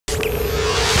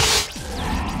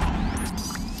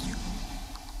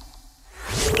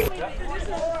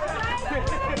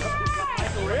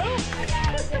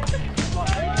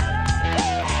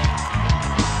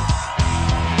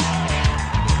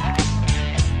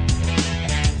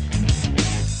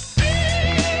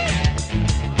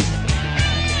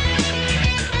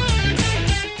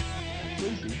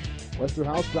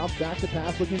Westerhouse drops back to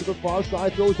pass, looking to the far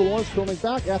side, throws to Lawrence, curling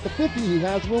back at the 50. He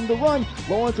has room to run.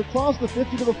 Lawrence across the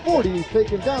 50 to the 40. He's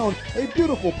taken down. A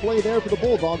beautiful play there for the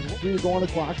Bulldogs. 3 to go on the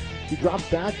clock. He drops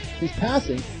back. He's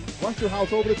passing.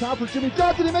 Westerhouse over the top for Jimmy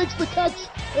Johnson. He makes the catch,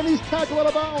 and he's tackled out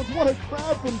of bounds. What a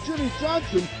grab from Jimmy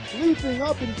Johnson, leaping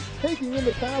up and taking in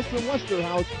the pass from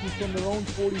Westerhouse. He's from their own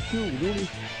 42. Looney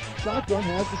shotgun,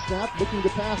 has the snap, looking to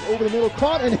pass over the middle,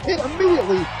 caught and hit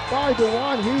immediately by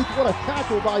DeJuan Heath. What a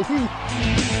tackle by Heath.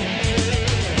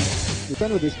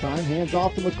 Defender this time, hands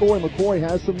off to McCoy. McCoy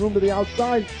has some room to the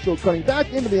outside, still cutting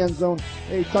back into the end zone.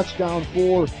 A touchdown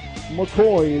for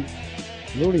McCoy.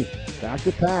 Looney back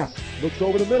to pass, looks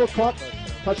over the middle, caught,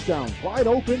 touchdown, wide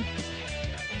open.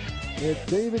 It's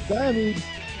David Diamede.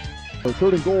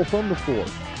 Third and goal from the 4.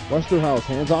 Westerhouse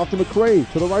hands off to McCray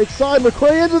to the right side.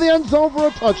 McCray into the end zone for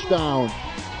a touchdown.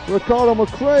 Ricardo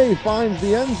McCray finds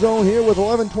the end zone here with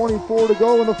 11:24 to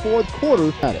go in the fourth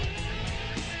quarter. At it.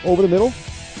 Over the middle.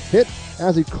 Hit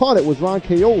as he caught it was Ron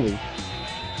Caoli.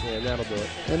 Yeah, that'll do it.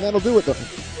 And that'll do it. The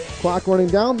clock running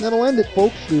down. That'll end it,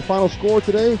 folks. The final score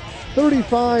today,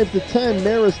 35-10.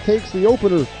 Marist takes the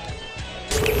opener